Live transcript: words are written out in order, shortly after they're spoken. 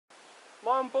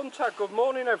My Buntag, good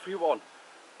morning everyone.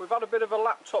 We've had a bit of a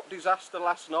laptop disaster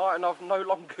last night and I've no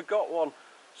longer got one.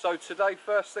 So today,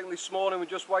 first thing this morning, we're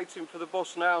just waiting for the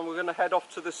bus now and we're going to head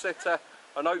off to the city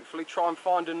and hopefully try and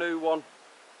find a new one.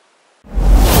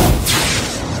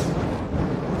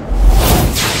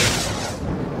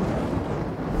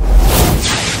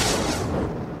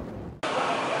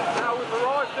 Now we've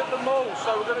arrived at the mall,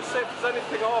 so we're going to see if there's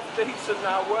anything half decent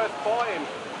now worth buying.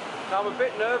 Now I'm a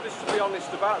bit nervous, to be honest,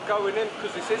 about going in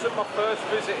because this isn't my first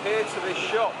visit here to this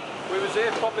shop. We was here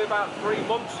probably about 3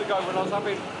 months ago when I was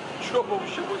having trouble,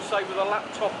 should we say, with a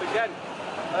laptop again.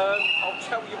 I'll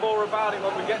tell you more about it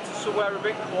when we get to somewhere a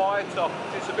bit quieter.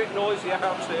 It's a bit noisy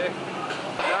out here.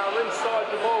 Now we're inside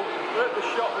the mall. We're at the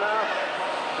shop now.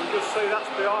 You can see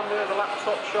that's behind me, the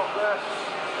laptop shop there.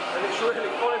 And it's really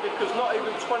funny because not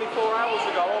even 24 hours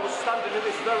ago I was standing in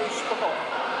this very spot.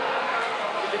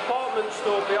 Department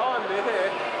store behind me here,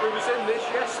 we was in this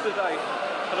yesterday,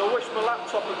 and I wish my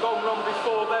laptop had gone wrong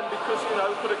before then because, you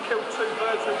know, could have killed 2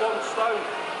 birds with 1 stone.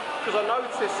 Because I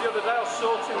noticed the other day I was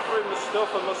sorting through my stuff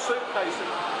and my suitcase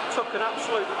took an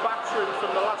absolute battering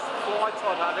from the last flight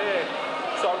I'd had here.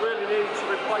 So I really needed to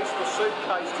replace my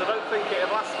suitcase. I don't think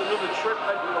it'd last another trip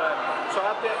anywhere. So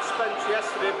I had the expense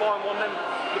yesterday of buying one of them,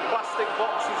 the plastic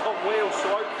boxes on wheels, so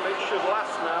hopefully it should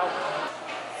last now.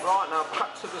 Right, now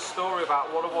back to the story about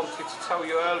what I wanted to tell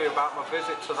you earlier about my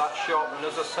visit to that shop, and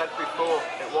as I said before,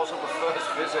 it wasn't my first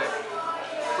visit.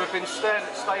 We've been staying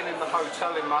in the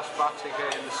hotel in Masbate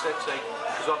here in the city,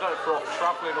 because I don't know if we're off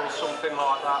travelling or something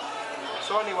like that.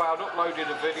 So anyway, I'd uploaded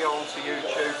a video onto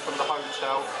YouTube from the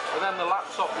hotel, and then the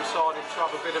laptop decided to have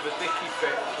a bit of a dicky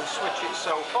fit and switch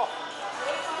itself off.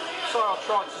 So I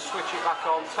tried to switch it back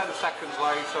on, 10 seconds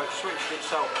later it switched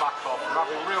itself back off. I'm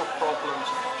having real problems.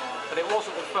 And it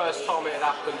wasn't the first time it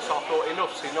had happened, so I thought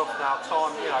enough's enough now,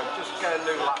 time, you know, just get a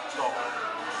new laptop.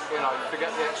 You know,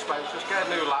 forget the expense, just get a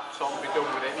new laptop and be done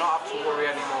with it, not have to worry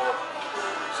anymore.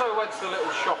 So I went to the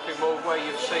little shopping mall where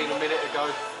you've seen a minute ago.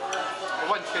 I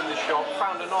went in the shop,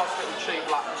 found a nice little cheap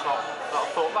laptop that I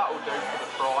thought that'll do for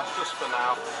the price, just for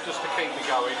now, just to keep me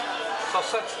going. So I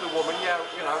said to the woman, yeah,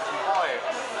 you know, I can buy it.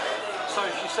 So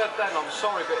she said then, I'm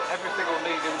sorry, but everything will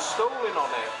need installing on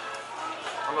it.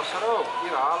 And I said, oh,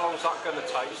 you know, how long is that going to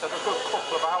take? He said, a good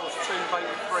couple of hours, 2, maybe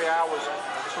 3 hours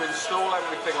to install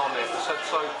everything on it. I said,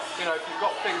 so, you know, if you've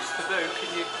got things to do,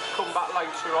 can you come back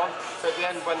later on at the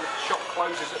end when the shop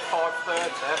closes at 5:30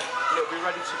 and it'll be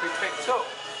ready to be picked up?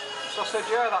 So I said,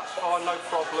 yeah, that's fine, no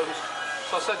problems.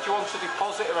 So I said, do you want a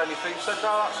deposit or anything? He said,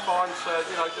 no, that's fine, sir,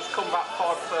 you know, just come back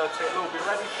 5:30, it'll all be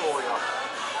ready for you.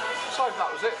 So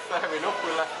that was it, fair enough,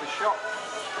 we left the shop.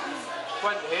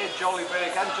 Went here,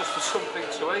 Jollibee again, just for something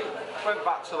to eat. Went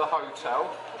back to the hotel.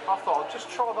 I thought I'd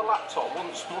just try the laptop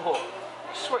once more.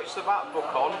 Switched the MacBook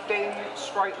on, ding,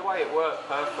 straight away it worked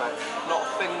perfect. Not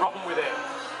a thing wrong with it.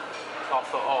 I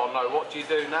thought, oh no, what do you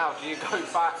do now? Do you go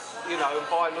back, you know, and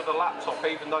buy another laptop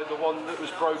even though the one that was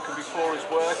broken before is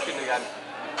working again?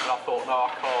 And I thought,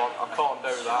 no, I can't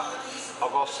do that.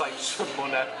 I've got to save some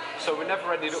money. So we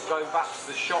never ended up going back to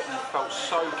the shop and felt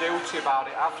so guilty about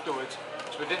it afterwards.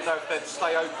 So we didn't know if they'd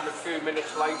stay open a few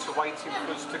minutes later waiting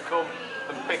for us to come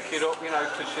and pick it up, you know,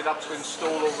 because she'd have to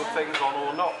install all the things on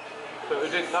or not. But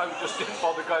we didn't know, just didn't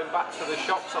bother going back to the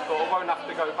shops. I thought I won't have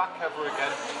to go back ever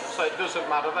again, so it doesn't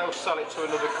matter, they'll sell it to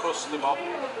another customer,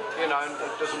 you know, and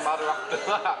it doesn't matter after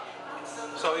that.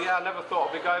 So yeah, I never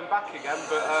thought I'd be going back again,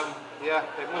 but yeah,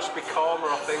 it must be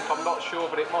calmer, I think. I'm not sure,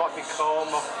 but it might be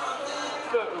calmer.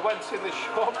 But we went in the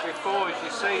shop before, as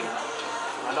you've seen,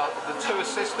 and the 2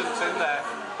 assistants in there,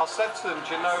 I said to them,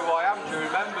 do you know who I am? Do you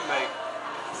remember me?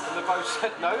 And they both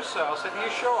said, no, sir. I said, are you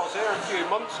sure? I was here a few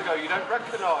months ago, you don't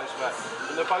recognise me?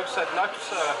 And they both said, no,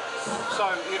 sir. So,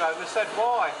 you know, they said,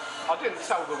 why? I didn't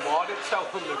tell them why, I didn't tell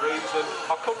them the reason.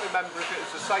 I couldn't remember if it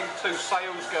was the same 2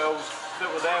 sales girls that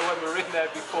were there when we were in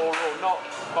there before or not.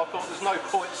 But I thought there's no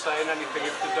point saying anything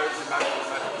if they don't remember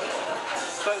me.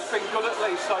 So it's been good at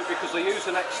least though, because they use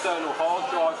an external hard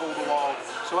drive all the while.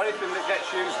 So anything that gets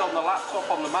used on the laptop,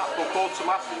 on the MacBook,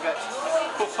 automatically gets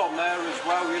put on there as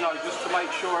well, you know, just to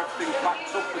make sure everything's backed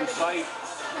up and saved.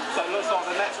 So it looks like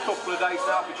the next couple of days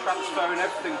now I'll be transferring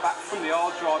everything back from the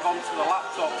hard drive onto the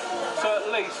laptop. So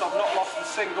at least I've not lost a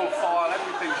single file,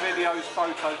 everything, videos,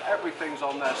 photos, everything's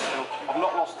on there still. I've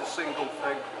not lost a single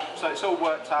thing. So it's all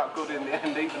worked out good in the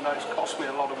end, even though it's cost me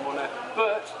a lot of money.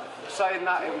 But saying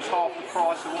that, it was half the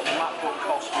price of what the MacBook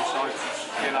cost me, so,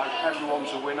 you know,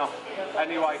 everyone's a winner.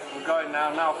 Anyway, we're going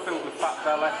now filled with fat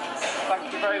belly.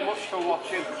 Thank you very much for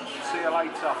watching. See you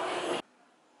later.